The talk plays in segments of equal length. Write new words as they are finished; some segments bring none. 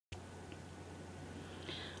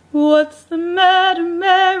What's the matter,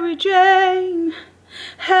 Mary Jane?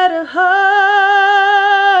 Had a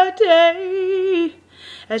hard day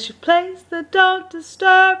as you placed the "Don't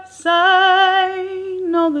Disturb"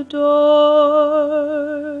 sign on the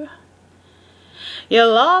door. You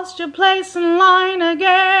lost your place in line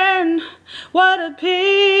again. What a pity.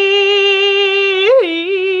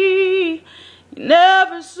 You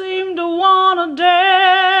never seem to want to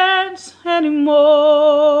dance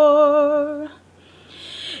anymore.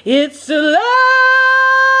 It's a long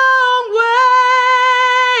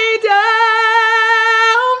way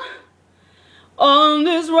down on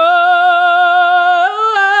this roller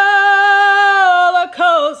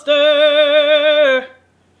coaster.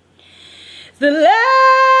 It's the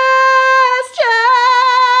last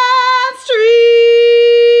chance streetcar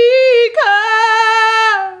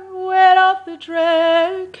went off the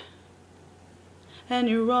track, and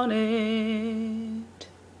you're on it.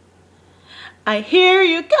 I hear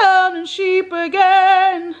you counting sheep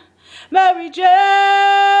again, Mary Jane.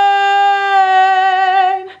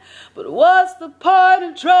 But what's the point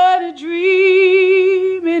of trying to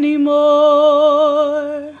dream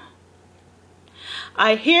anymore?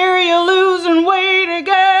 I hear you losing weight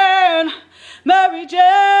again, Mary Jane.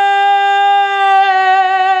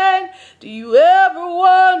 Do you ever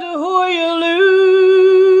wonder who you're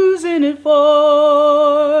losing it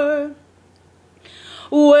for?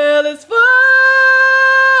 Well, it's full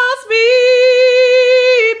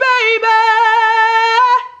speed,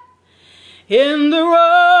 baby, in the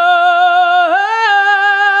wrong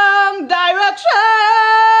direction.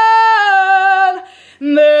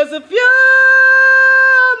 There's a few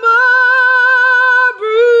more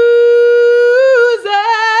bruises,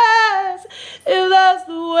 if that's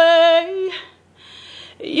the way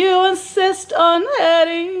you insist on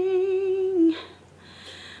heading.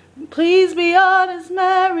 Please be honest,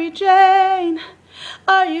 Mary Jane.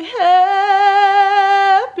 Are you happy?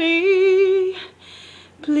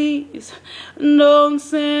 Please don't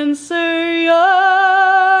censor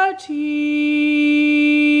your tears.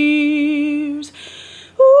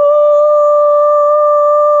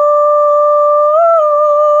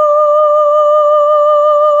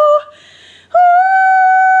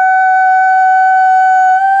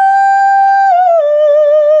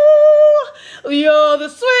 You're the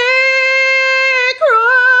sweet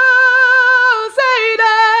crusader,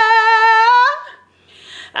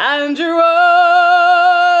 and you're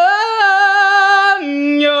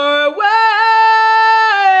on your way.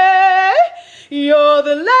 You're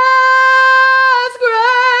the last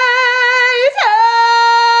great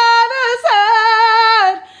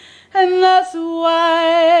innocent, and that's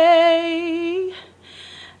why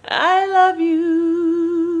I love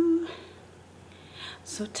you.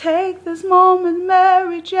 So take this moment,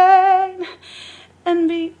 Mary Jane, and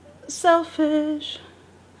be selfish.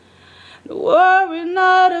 Don't worry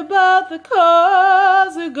not about the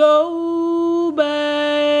cars that go by.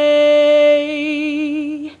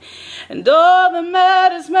 And all that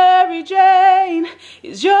matters, Mary Jane,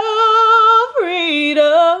 is your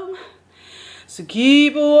freedom. So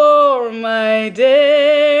keep warm, my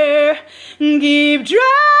dear, keep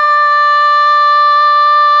dry.